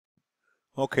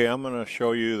Okay, I'm going to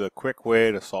show you the quick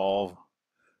way to solve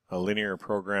a linear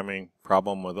programming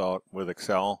problem with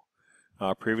Excel.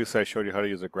 Previously I showed you how to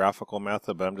use a graphical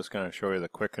method, but I'm just going to show you the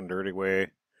quick and dirty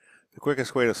way, the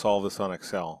quickest way to solve this on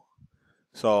Excel.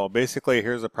 So basically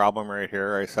here's the problem right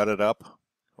here. I set it up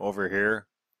over here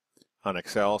on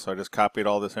Excel, so I just copied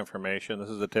all this information. This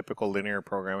is a typical linear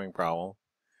programming problem.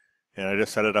 And I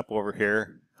just set it up over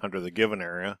here under the given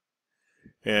area.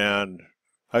 And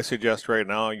I suggest right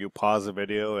now you pause the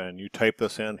video and you type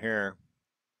this in here,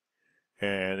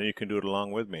 and then you can do it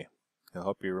along with me. I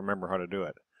hope you remember how to do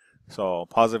it. So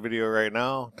pause the video right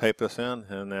now, type this in,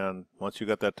 and then once you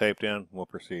got that typed in, we'll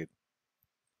proceed.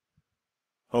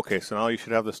 Okay, so now you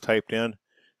should have this typed in. And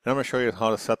I'm going to show you how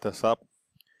to set this up.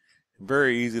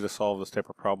 Very easy to solve this type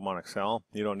of problem on Excel.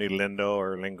 You don't need Lindo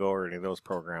or Lingo or any of those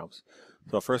programs.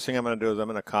 So the first thing I'm going to do is I'm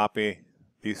going to copy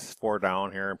these four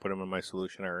down here and put them in my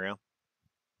solution area.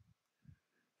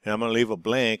 And I'm going to leave a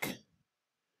blank,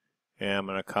 and I'm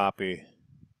going to copy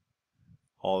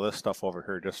all this stuff over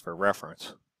here just for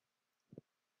reference.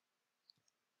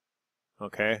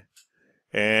 Okay,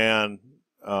 and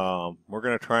we're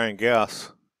going to try and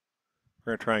guess.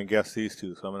 We're going to try and guess these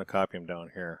two, so I'm going to copy them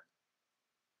down here.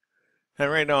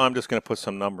 And right now I'm just going to put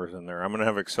some numbers in there. I'm going to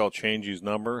have Excel change these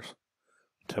numbers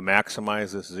to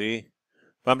maximize this Z.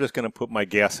 But I'm just going to put my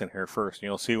guess in here first. And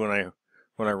you'll see when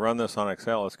I run this on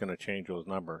Excel, it's going to change those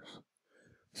numbers.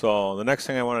 So the next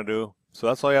thing I want to do, so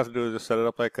that's all you have to do is just set it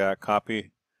up like that,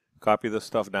 copy this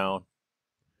stuff down.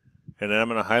 And then I'm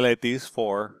going to highlight these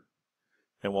four.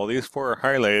 And while these four are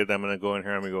highlighted, I'm going to go in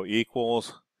here, I'm going to go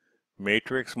equals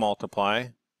matrix multiply.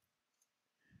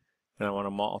 And I want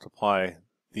to multiply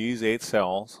these 8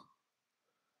 cells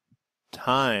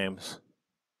times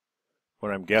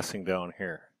what I'm guessing down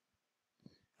here.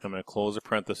 I'm going to close the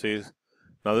parentheses.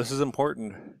 Now this is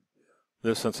important.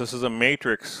 Since this is a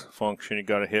matrix function, you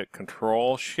got to hit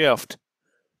Control Shift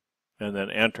and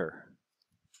then Enter.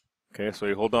 Okay, so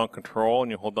you hold down Control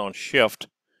and you hold down Shift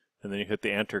and then you hit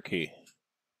the Enter key.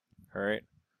 All right,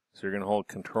 so you're going to hold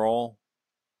Control,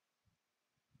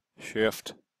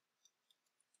 Shift,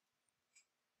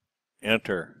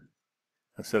 Enter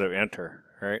instead of Enter.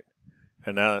 All right,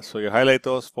 and now so you highlight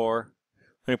those four.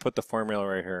 Let me put the formula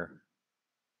right here.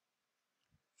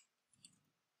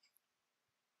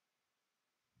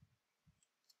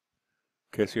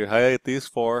 Okay, so you highlight these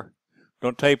four.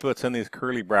 Don't type what's in these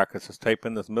curly brackets, just type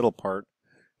in this middle part,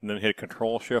 and then hit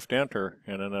Control Shift Enter,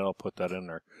 and then that'll put that in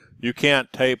there. You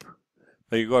can't type,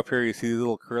 like you go up here, you see these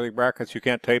little curly brackets, you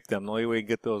can't type them. The only way you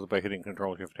get those is by hitting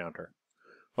Control Shift Enter.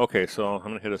 Okay, so I'm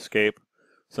going to hit Escape.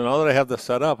 So now that I have this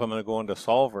set up, I'm going to go into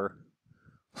Solver.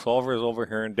 Solver is over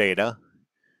here in Data.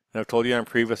 And I've told you in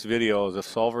previous videos, if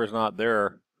Solver is not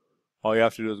there, all you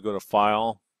have to do is go to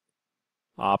File,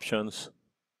 Options,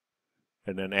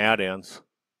 and then Add-ins.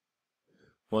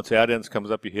 Once Add-ins comes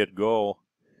up, you hit Go.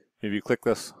 If you click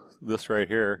this right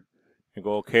here, and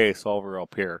go OK, Solver will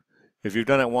appear. If you've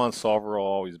done it once, Solver will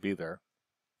always be there.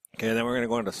 Okay, then we're going to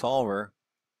go into Solver,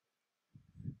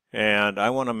 and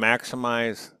I want to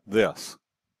maximize this.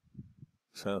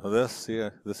 So this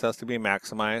has to be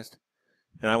maximized,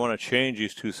 and I want to change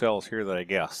these 2 cells here that I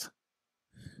guessed.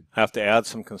 I have to add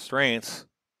some constraints.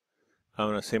 I'm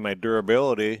going to say my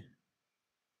durability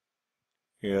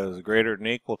is greater than or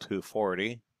equal to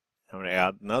 40. I'm going to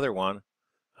add another one.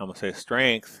 I'm going to say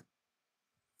strength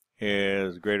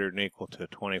is greater than or equal to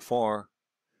 24.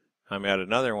 I'm going to add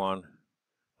another one. I'm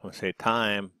going to say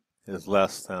time is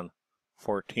less than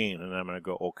 14, and I'm going to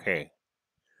go OK.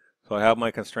 So I have my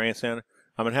constraints in.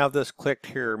 I'm going to have this clicked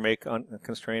here, make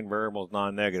unconstrained variables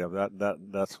non-negative.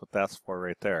 That's what that's for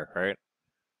right there, right?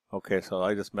 Okay, so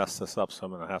I just messed this up, so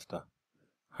I'm going to have to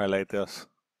highlight this.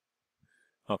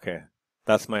 Okay,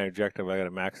 that's my objective. I got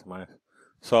to maximize.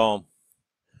 So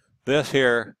this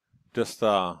here just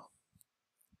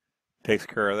takes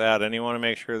care of that. And you want to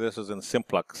make sure this is in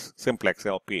simplex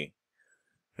LP.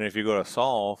 And if you go to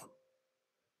Solve,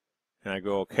 and I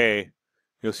go OK,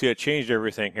 you'll see it changed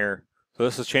everything here. So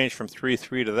this has changed from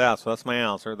 3.3 to that, so that's my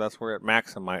answer. That's where it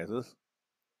maximizes.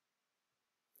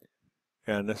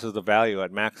 And this is the value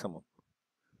at maximum.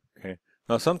 Okay.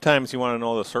 Now sometimes you want to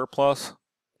know the surplus.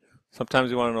 Sometimes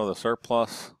you want to know the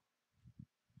surplus,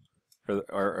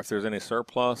 or if there's any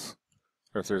surplus,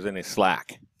 or if there's any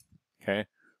slack. Okay.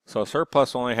 So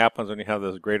surplus only happens when you have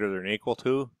this greater than or equal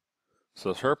to.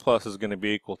 So surplus is going to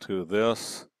be equal to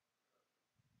this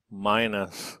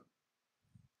minus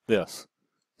this.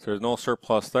 So there's no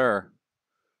surplus there,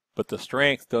 but the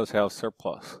strength does have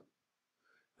surplus.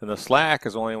 And the slack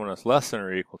is only when it's less than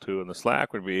or equal to, and the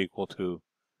slack would be equal to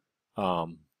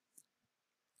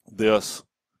this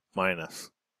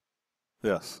minus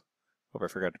this. Hope I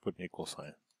forgot to put an equal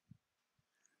sign.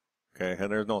 Okay,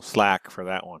 and there's no slack for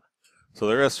that one. So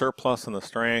there is surplus in the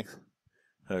strength.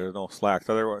 There's no slack.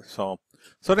 So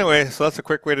anyway, so that's a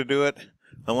quick way to do it.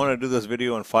 I want to do this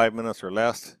video in 5 minutes or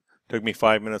less. It took me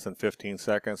 5 minutes and 15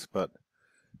 seconds, but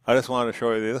I just wanted to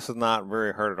show you this is not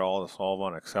very hard at all to solve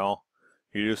on Excel.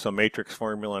 You do some matrix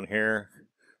formula in here.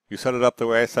 You set it up the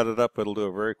way I set it up, it'll do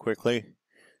it very quickly.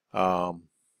 So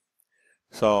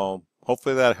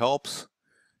hopefully that helps.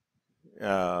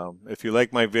 If you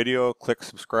like my video, click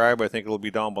subscribe. I think it'll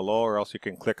be down below, or else you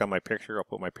can click on my picture. I'll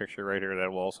put my picture right here.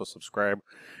 That will also subscribe.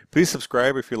 Please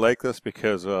subscribe if you like this,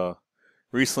 because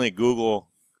recently Google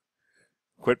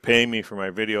quit paying me for my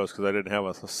videos because I didn't have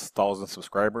 1,000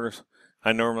 subscribers.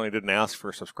 I normally didn't ask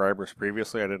for subscribers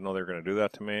previously. I didn't know they were going to do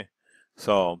that to me.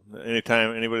 So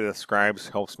anytime anybody that subscribes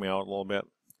helps me out a little bit.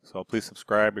 So please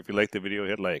subscribe. If you like the video,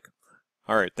 hit like.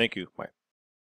 All right, thank you. Bye.